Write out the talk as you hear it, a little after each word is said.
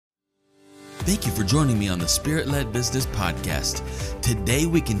Thank you for joining me on the Spirit-Led Business Podcast. Today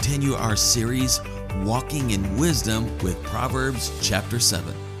we continue our series, Walking in Wisdom with Proverbs chapter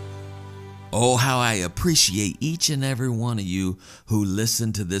 7. Oh, how I appreciate each and every one of you who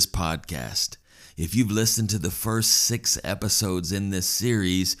listen to this podcast. If you've listened to the first 6 episodes in this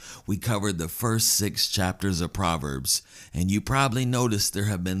series, we covered the first 6 chapters of Proverbs, and you probably noticed there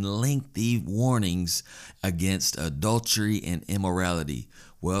have been lengthy warnings against adultery and immorality.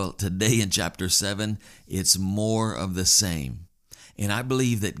 Well, today in chapter 7, it's more of the same. And I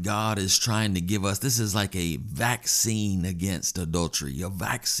believe that God is trying to give us, this is like a vaccine against adultery, a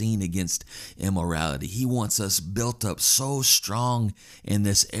vaccine against immorality. He wants us built up so strong in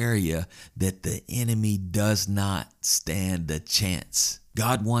this area that the enemy does not stand a chance.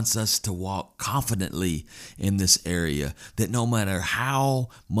 God wants us to walk confidently in this area, that no matter how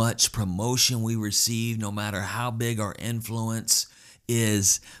much promotion we receive, no matter how big our influence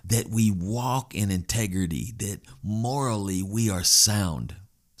is, that we walk in integrity, that morally we are sound.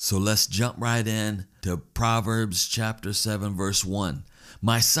 So let's jump right in to Proverbs chapter 7, verse 1.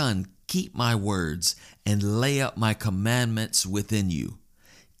 My son, keep my words and lay up my commandments within you.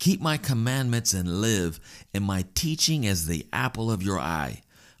 Keep my commandments and live, and my teaching as the apple of your eye.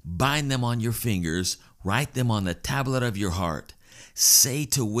 Bind them on your fingers, write them on the tablet of your heart. Say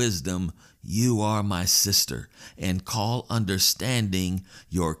to wisdom, you are my sister, and call understanding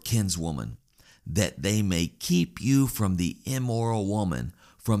your kinswoman, that they may keep you from the immoral woman,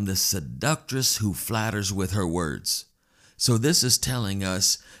 from the seductress who flatters with her words. So this is telling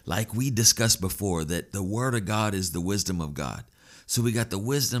us, like we discussed before, that the word of God is the wisdom of God. So we got the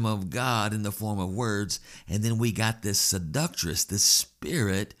wisdom of God in the form of words, and then we got this seductress, this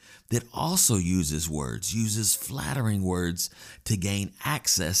spirit that also uses words, uses flattering words to gain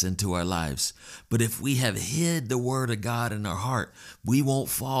access into our lives. But if we have hid the word of God in our heart, we won't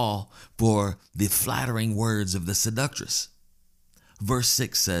fall for the flattering words of the seductress. Verse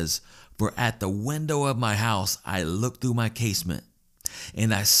 6 says, for at the window of my house I looked through my casement,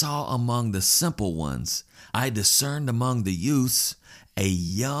 and I saw among the simple ones, I discerned among the youths, a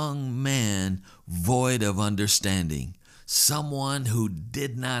young man void of understanding, someone who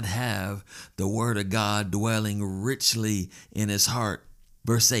did not have the word of God dwelling richly in his heart.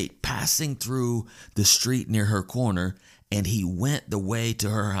 Verse 8, passing through the street near her corner, and he went the way to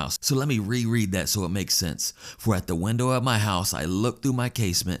her house. So let me reread that so it makes sense. For at the window of my house I looked through my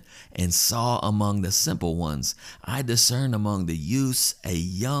casement and saw among the simple ones, I discerned among the youths a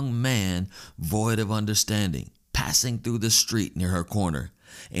young man void of understanding, passing through the street near her corner.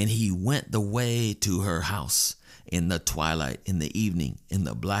 And he went the way to her house in the twilight, in the evening, in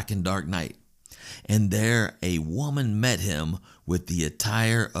the black and dark night. And there a woman met him with the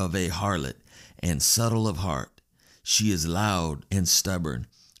attire of a harlot and subtle of heart. She is loud and stubborn.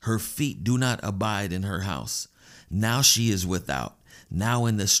 Her feet do not abide in her house. Now she is without, now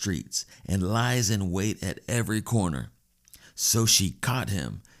in the streets, and lies in wait at every corner. So she caught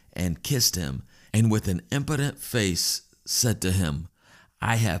him and kissed him, and with an impudent face said to him,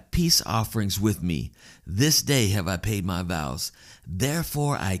 I have peace offerings with me. This day have I paid my vows.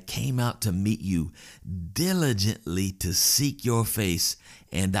 Therefore I came out to meet you, diligently to seek your face,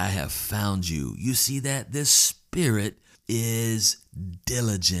 and I have found you. You see that? This spirit is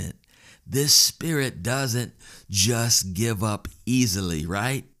diligent. This spirit doesn't just give up easily,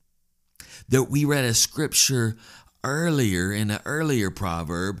 right? That we read a scripture earlier in an earlier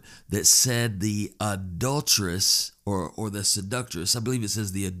proverb that said the adulteress or the seductress, I believe it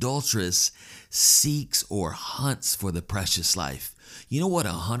says the adulteress seeks or hunts for the precious life. You know what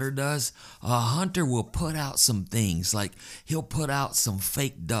a hunter does? A hunter will put out some things, like he'll put out some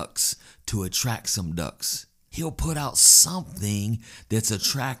fake ducks to attract some ducks. He'll put out something that's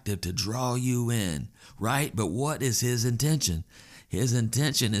attractive to draw you in, right? But what is his intention? His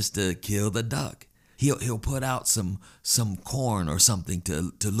intention is to kill the duck. He'll put out some corn or something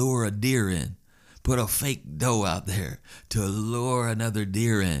to lure a deer in. Put a fake doe out there to lure another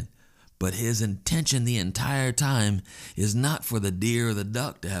deer in. But his intention the entire time is not for the deer or the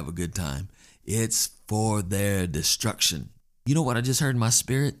duck to have a good time. It's for their destruction. You know what I just heard in my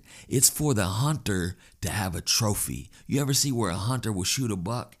spirit? It's for the hunter to have a trophy. You ever see where a hunter will shoot a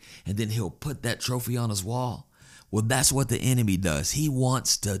buck and then he'll put that trophy on his wall? Well, that's what the enemy does. He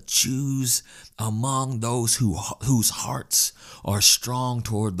wants to choose among those whose hearts are strong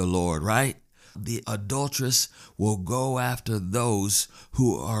toward the Lord, right? The adulteress will go after those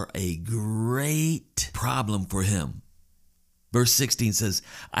who are a great problem for him. Verse 16 says,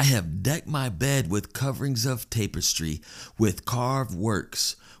 I have decked my bed with coverings of tapestry, with carved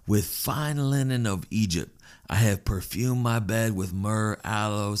works, with fine linen of Egypt. I have perfumed my bed with myrrh,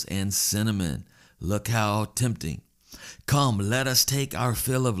 aloes, and cinnamon. Look how tempting. Come, let us take our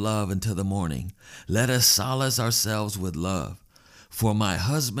fill of love until the morning. Let us solace ourselves with love. For my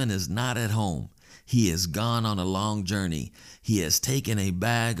husband is not at home. He is gone on a long journey. He has taken a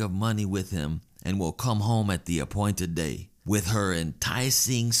bag of money with him and will come home at the appointed day. With her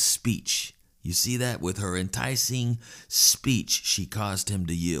enticing speech, you see that? With her enticing speech, she caused him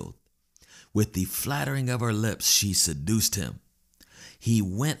to yield. With the flattering of her lips, she seduced him. He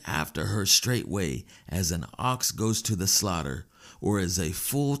went after her straightway, as an ox goes to the slaughter, or as a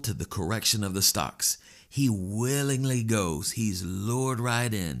fool to the correction of the stocks. He willingly goes. He's lured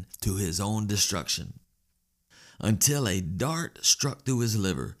right in to his own destruction. Until a dart struck through his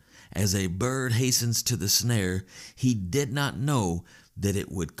liver, as a bird hastens to the snare, he did not know that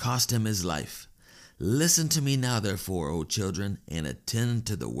it would cost him his life. Listen to me now, therefore, O children, and attend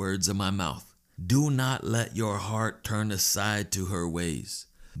to the words of my mouth. Do not let your heart turn aside to her ways.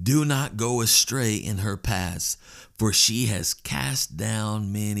 Do not go astray in her paths, for she has cast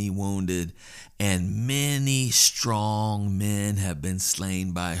down many wounded, and many strong men have been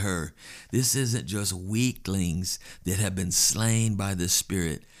slain by her. This isn't just weaklings that have been slain by the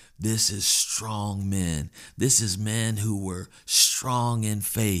Spirit. This is strong men. This is men who were strong in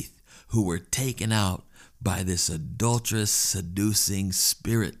faith, who were taken out by this adulterous, seducing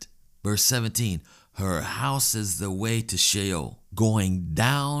spirit. Verse 17, her house is the way to Sheol, going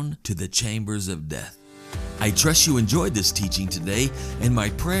down to the chambers of death. I trust you enjoyed this teaching today, and my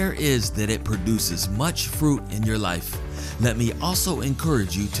prayer is that it produces much fruit in your life. Let me also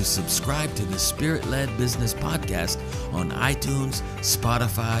encourage you to subscribe to the Spirit-Led Business Podcast on iTunes,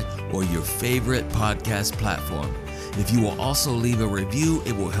 Spotify, or your favorite podcast platform. If you will also leave a review,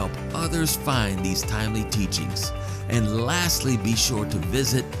 it will help others find these timely teachings. And lastly, be sure to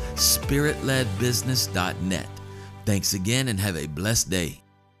visit spiritledbusiness.net. Thanks again and have a blessed day.